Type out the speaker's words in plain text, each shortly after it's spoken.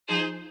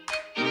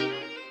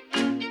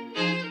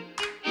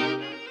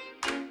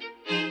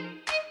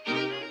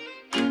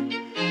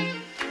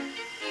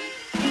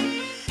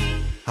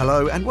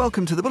Hello and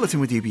welcome to the Bulletin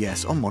with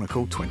UBS on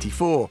Monocle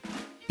 24.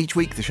 Each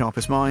week, the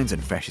sharpest minds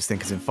and freshest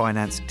thinkers in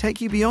finance take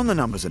you beyond the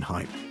numbers and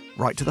hype,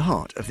 right to the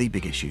heart of the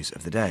big issues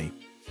of the day.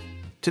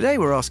 Today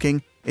we're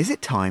asking, is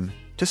it time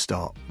to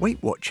start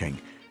Weight Watching?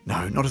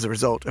 No, not as a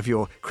result of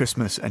your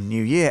Christmas and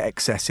New Year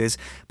excesses,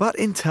 but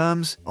in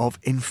terms of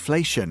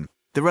inflation.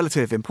 The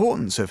relative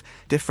importance of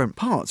different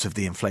parts of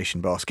the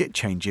inflation basket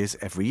changes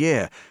every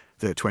year.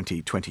 The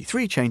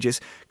 2023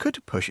 changes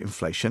could push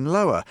inflation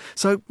lower.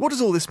 So what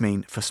does all this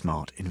mean for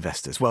smart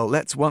investors? Well,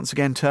 let's once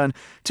again turn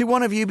to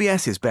one of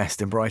UBS's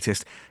best and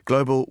brightest,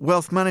 Global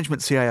Wealth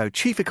Management CIO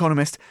Chief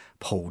Economist,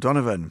 Paul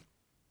Donovan.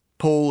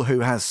 Paul, who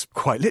has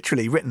quite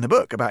literally written the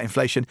book about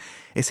inflation,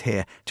 is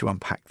here to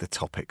unpack the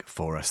topic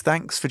for us.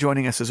 Thanks for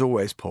joining us as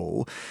always,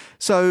 Paul.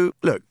 So,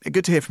 look,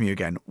 good to hear from you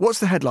again.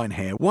 What's the headline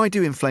here? Why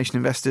do inflation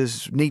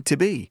investors need to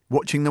be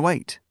watching the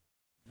weight?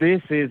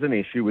 This is an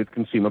issue with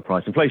consumer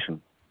price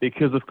inflation.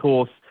 Because, of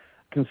course,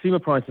 consumer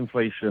price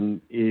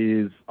inflation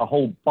is a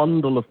whole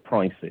bundle of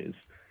prices,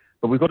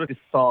 but we've got to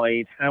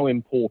decide how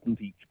important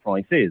each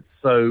price is.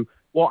 So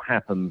what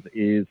happens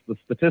is the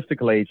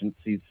statistical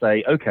agencies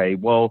say, okay,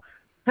 well,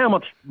 how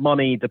much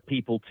money do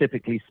people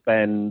typically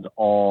spend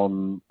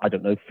on,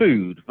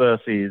 food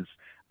versus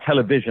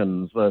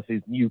televisions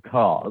versus new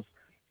cars?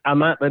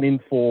 And that then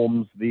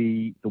informs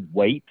the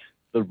weight,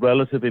 the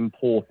relative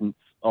importance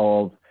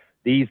of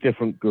these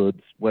different goods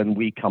when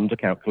we come to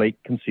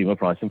calculate consumer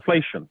price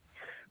inflation.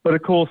 But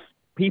of course,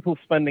 people's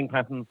spending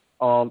patterns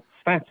aren't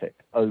static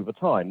over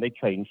time. They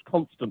change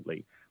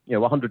constantly.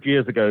 100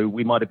 years ago,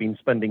 we might have been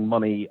spending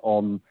money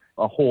on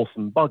a horse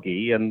and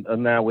buggy, and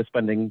now we're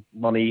spending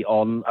money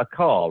on a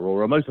car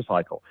or a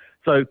motorcycle.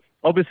 So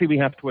obviously we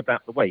have to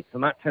adapt the weights,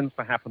 and that tends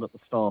to happen at the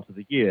start of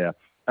the year.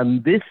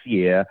 And this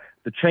year,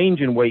 the change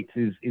in weights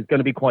is going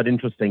to be quite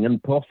interesting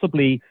and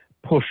possibly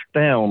push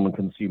down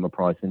consumer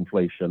price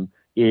inflation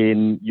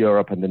in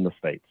Europe and in the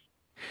States.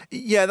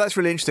 Yeah, that's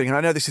really interesting. And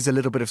I know this is a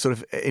little bit of sort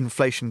of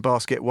inflation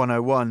basket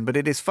 101, but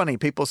it is funny.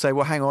 People say,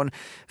 well, hang on,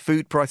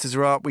 food prices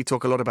are up. We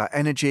talk a lot about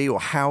energy or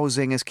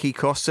housing as key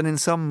costs. And in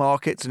some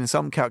markets and in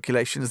some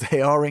calculations,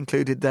 they are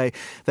included,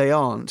 they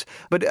aren't.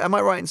 But am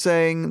I right in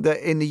saying that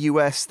in the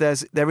US,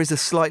 there is a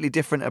slightly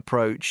different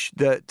approach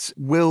that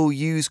will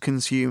use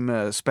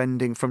consumer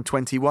spending from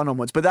 21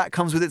 onwards, but that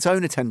comes with its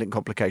own attendant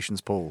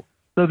complications, Paul?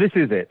 So this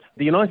is it.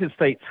 The United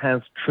States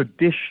has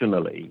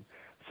traditionally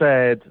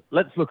said,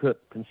 let's look at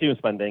consumer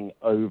spending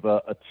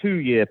over a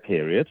 2-year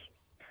period,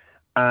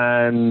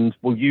 and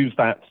we'll use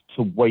that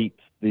to weight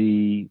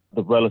the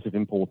relative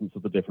importance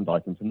of the different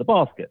items in the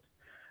basket.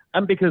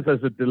 And because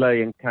there's a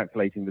delay in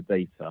calculating the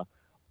data,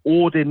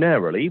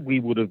 ordinarily we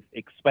would have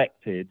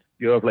expected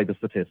Bureau of Labor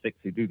Statistics,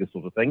 who do this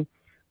sort of thing,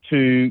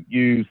 to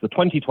use the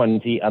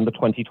 2020 and the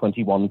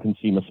 2021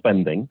 consumer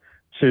spending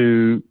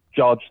to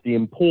judge the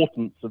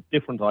importance of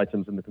different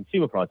items in the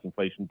consumer price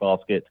inflation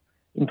basket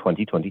in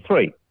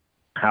 2023.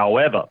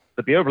 However,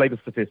 the Bureau of Labor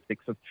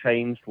Statistics have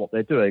changed what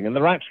they're doing, and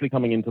they're actually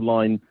coming into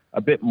line a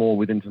bit more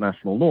with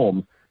international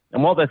norms.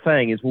 And what they're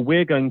saying is, well,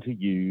 we're going to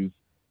use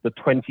the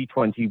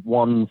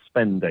 2021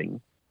 spending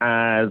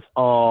as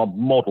our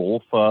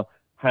model for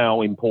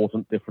how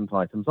important different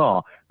items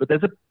are. But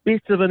there's a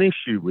bit of an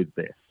issue with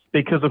this,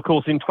 because, of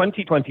course, in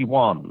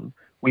 2021,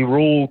 we were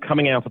all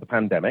coming out of the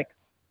pandemic,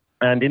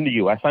 and in the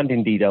US and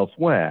indeed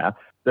elsewhere,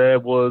 there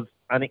was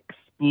an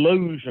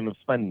explosion of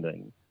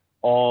spending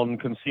on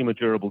consumer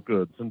durable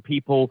goods, and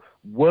people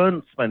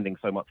weren't spending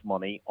so much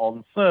money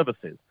on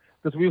services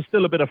because we were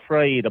still a bit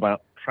afraid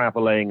about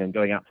traveling and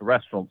going out to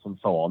restaurants and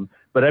so on,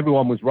 but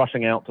everyone was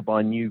rushing out to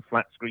buy new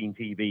flat screen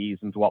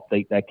TVs and to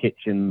update their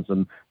kitchens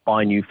and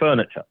buy new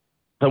furniture.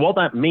 So what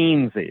that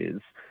means is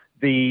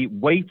the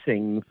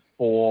weightings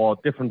for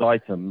different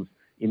items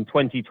in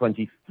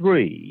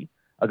 2023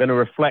 are going to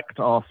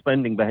reflect our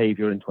spending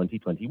behavior in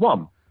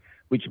 2021.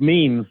 Which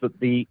means that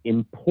the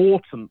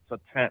importance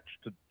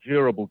attached to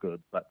durable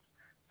goods, that's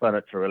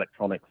furniture,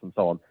 electronics, and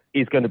so on,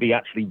 is going to be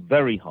actually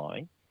very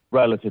high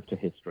relative to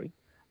history.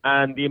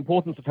 And the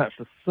importance attached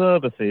to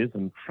services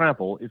and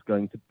travel is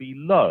going to be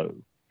low.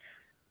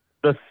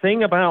 The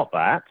thing about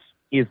that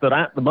is that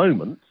at the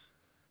moment,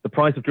 the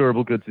price of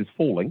durable goods is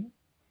falling,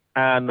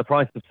 and the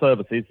price of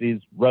services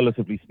is,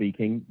 relatively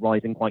speaking,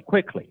 rising quite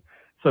quickly.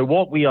 So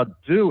what we are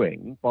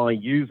doing by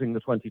using the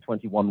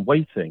 2021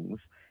 weightings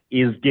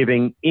is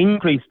giving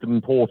increased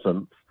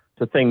importance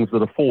to things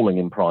that are falling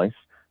in price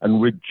and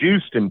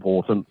reduced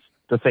importance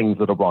to things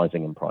that are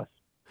rising in price.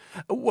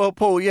 Well,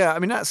 Paul, yeah, I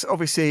mean, that's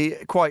obviously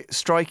quite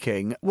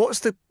striking. What's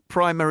the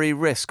primary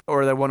risk,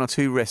 or are there one or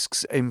two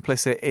risks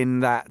implicit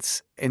in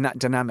that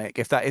dynamic,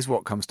 if that is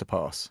what comes to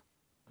pass?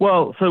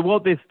 Well, so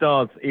what this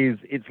does is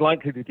it's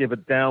likely to give a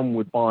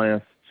downward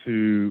bias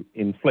to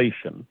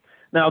inflation.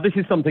 Now, this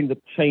is something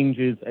that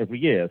changes every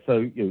year.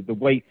 So the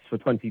weights for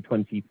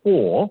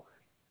 2024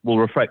 will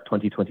reflect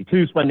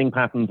 2022 spending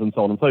patterns and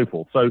so on and so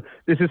forth. So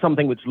this is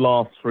something which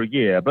lasts for a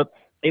year, but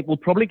it will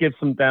probably give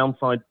some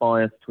downside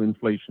bias to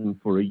inflation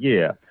for a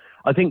year.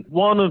 I think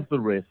one of the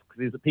risks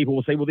is that people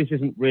will say, well, this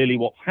isn't really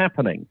what's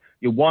happening.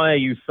 Why are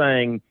you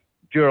saying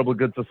durable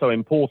goods are so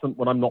important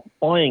when I'm not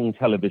buying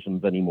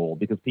televisions anymore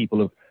because people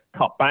have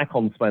cut back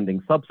on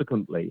spending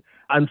subsequently.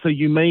 And so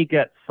you may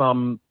get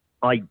some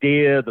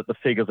idea that the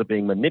figures are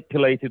being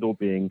manipulated or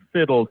being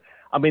fiddled.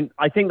 I mean,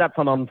 I think that's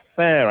an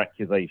unfair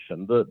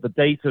accusation. The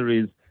data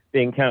is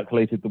being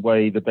calculated the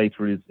way the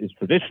data is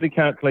traditionally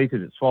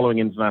calculated. It's following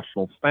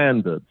international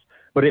standards.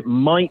 But it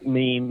might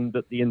mean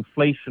that the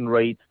inflation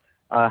rate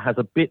has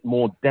a bit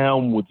more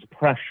downwards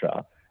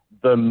pressure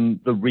than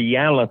the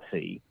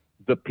reality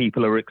that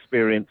people are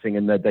experiencing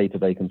in their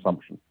day-to-day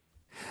consumption.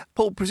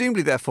 Paul,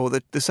 presumably, therefore,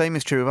 the same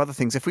is true of other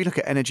things. If we look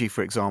at energy,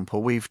 for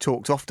example, we've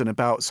talked often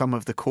about some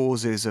of the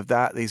causes of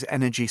that, these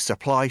energy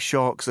supply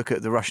shocks, look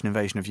at the Russian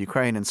invasion of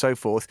Ukraine and so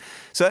forth.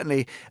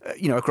 Certainly,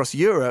 across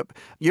Europe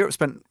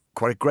spent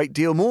quite a great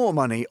deal more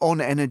money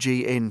on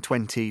energy in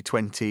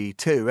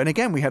 2022. And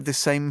again, we have this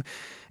same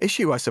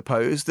issue, I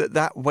suppose,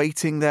 that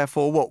weighting,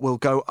 therefore, will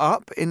go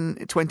up in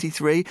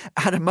 23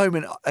 at a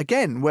moment,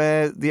 again,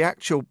 where the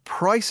actual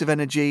price of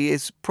energy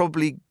is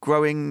probably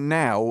growing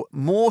now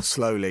more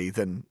slowly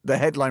than the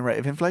headline rate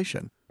of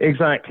inflation.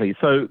 Exactly.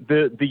 So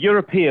the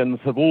Europeans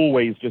have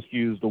always just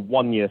used a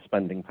one-year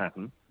spending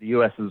pattern. The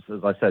US has,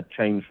 as I said,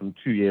 changed from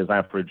 2 years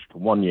average to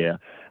 1 year.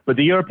 But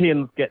the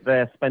Europeans get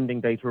their spending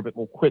data a bit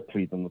more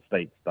quickly than the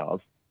States does.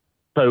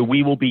 So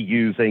we will be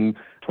using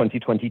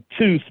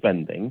 2022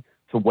 spending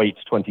to weight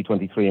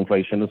 2023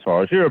 inflation as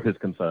far as Europe is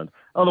concerned.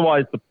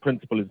 Otherwise, the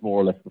principle is more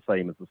or less the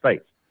same as the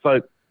States.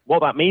 So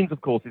what that means,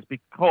 of course, is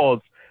because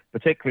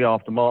particularly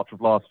after March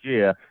of last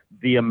year,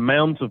 the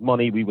amount of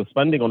money we were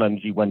spending on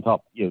energy went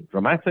up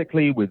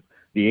dramatically with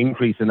the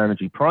increase in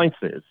energy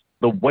prices.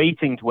 The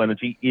weighting to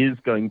energy is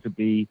going to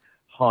be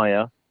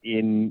higher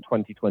in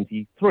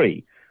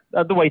 2023.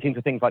 The weighting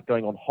to things like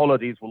going on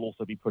holidays will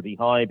also be pretty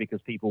high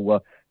because people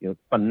were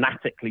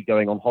fanatically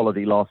going on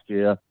holiday last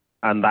year,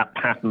 and that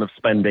pattern of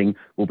spending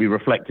will be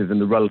reflected in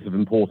the relative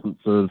importance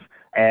of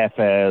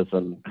airfares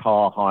and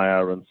car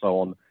hire and so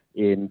on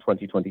in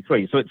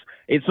 2023. So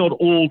it's not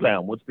all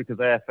downwards because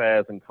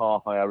airfares and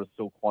car hire are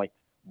still quite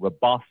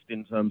robust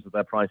in terms of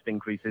their price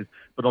increases.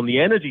 But on the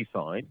energy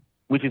side,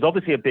 which is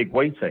obviously a big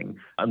weighting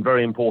and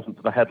very important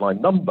to the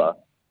headline number,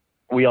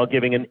 we are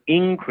giving an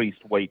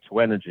increased weight to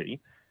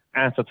energy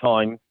at a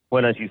time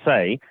when, as you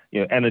say,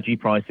 energy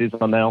prices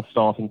are now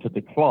starting to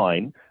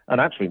decline,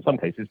 and actually in some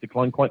cases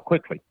decline quite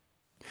quickly.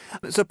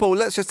 So, Paul,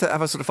 let's just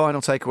have a sort of final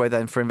takeaway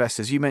then for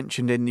investors. You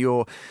mentioned in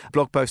your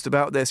blog post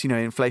about this,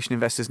 inflation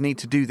investors need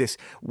to do this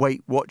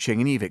weight watching,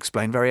 and you've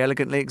explained very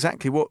elegantly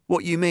exactly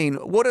what you mean.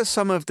 What are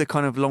some of the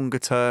kind of longer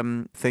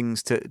term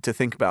things to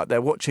think about? They're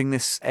watching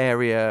this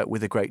area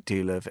with a great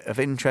deal of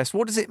interest.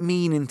 What does it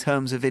mean in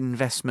terms of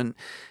investment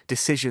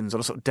decisions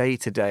on a sort of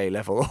day-to-day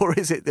level? Or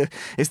is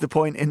the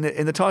point in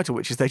the title,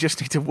 which is they just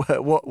need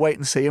to wait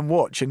and see and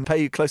watch and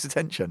pay close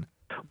attention?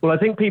 Well, I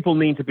think people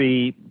need to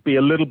be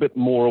a little bit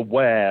more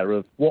aware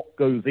of what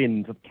goes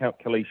into the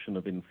calculation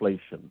of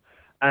inflation.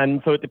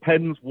 And so it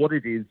depends what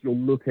it is you're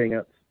looking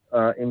at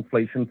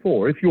inflation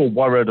for. If you're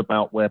worried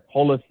about where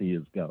policy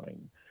is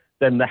going,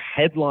 then the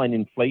headline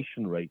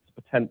inflation rates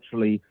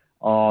potentially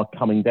are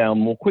coming down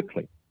more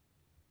quickly.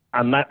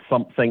 And that's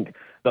something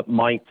that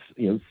might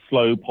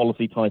slow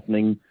policy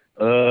tightening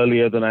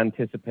earlier than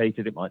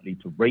anticipated. It might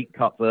lead to rate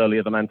cuts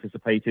earlier than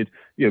anticipated,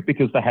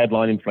 because the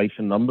headline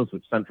inflation numbers,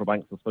 which central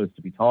banks are supposed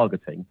to be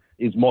targeting,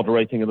 is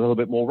moderating a little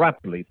bit more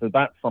rapidly. So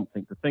that's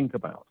something to think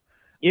about.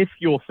 If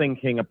you're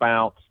thinking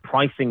about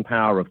pricing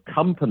power of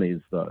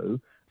companies,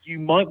 though, you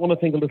might want to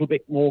think a little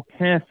bit more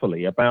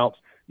carefully about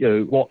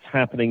what's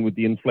happening with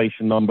the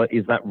inflation number.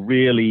 Is that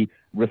really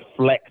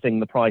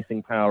reflecting the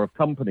pricing power of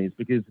companies?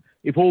 Because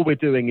if all we're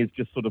doing is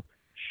just sort of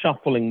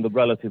shuffling the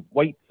relative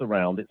weights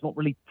around, it's not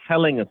really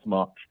telling us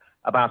much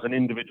about an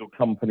individual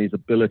company's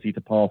ability to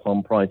pass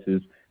on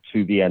prices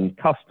to the end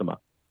customer.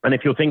 And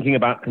if you're thinking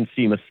about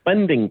consumer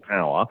spending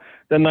power,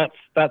 then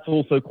that's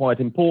also quite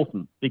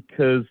important,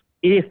 because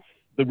if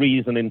the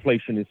reason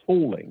inflation is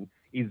falling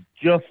is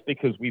just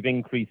because we've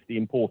increased the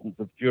importance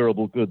of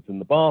durable goods in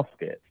the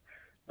basket,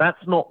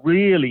 that's not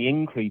really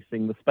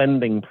increasing the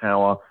spending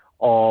power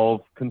of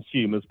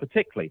consumers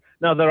particularly.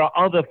 Now, there are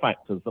other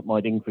factors that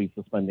might increase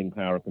the spending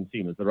power of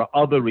consumers. There are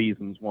other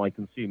reasons why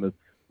consumers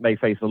may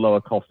face a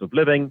lower cost of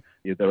living.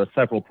 There are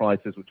several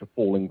prices which are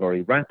falling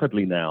very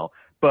rapidly now.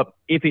 But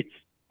if it's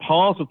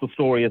part of the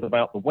story is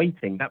about the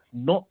weighting, that's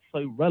not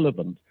so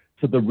relevant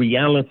to the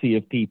reality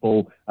of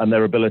people and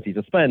their ability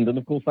to spend. And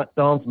of course, that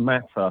does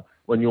matter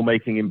when you're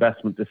making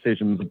investment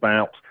decisions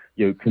about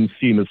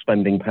consumer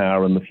spending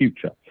power in the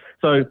future.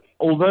 So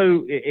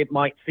although it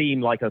might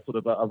seem like a sort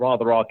of a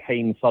rather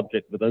arcane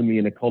subject that only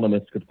an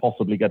economist could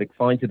possibly get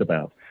excited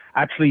about,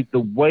 actually the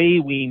way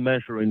we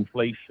measure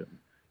inflation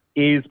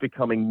is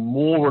becoming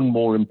more and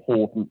more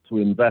important to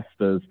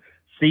investors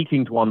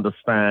seeking to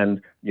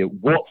understand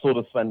what sort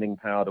of spending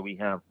power do we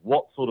have,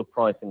 what sort of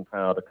pricing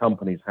power do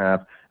companies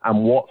have,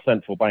 and what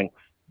central banks'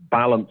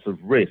 balance of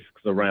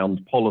risks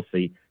around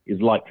policy is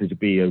likely to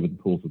be over the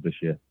course of this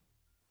year.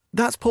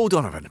 That's Paul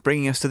Donovan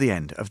bringing us to the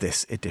end of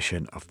this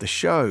edition of the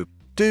show.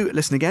 Do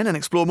listen again and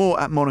explore more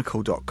at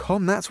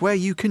monocle.com. That's where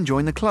you can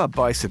join the club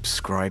by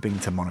subscribing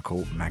to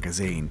Monocle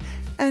magazine.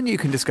 And you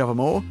can discover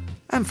more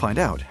and find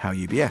out how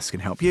UBS can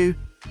help you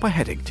by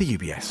heading to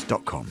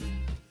ubs.com.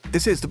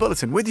 This is The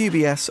Bulletin with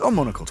UBS on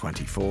Monocle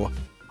 24.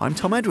 I'm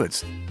Tom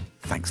Edwards.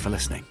 Thanks for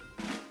listening.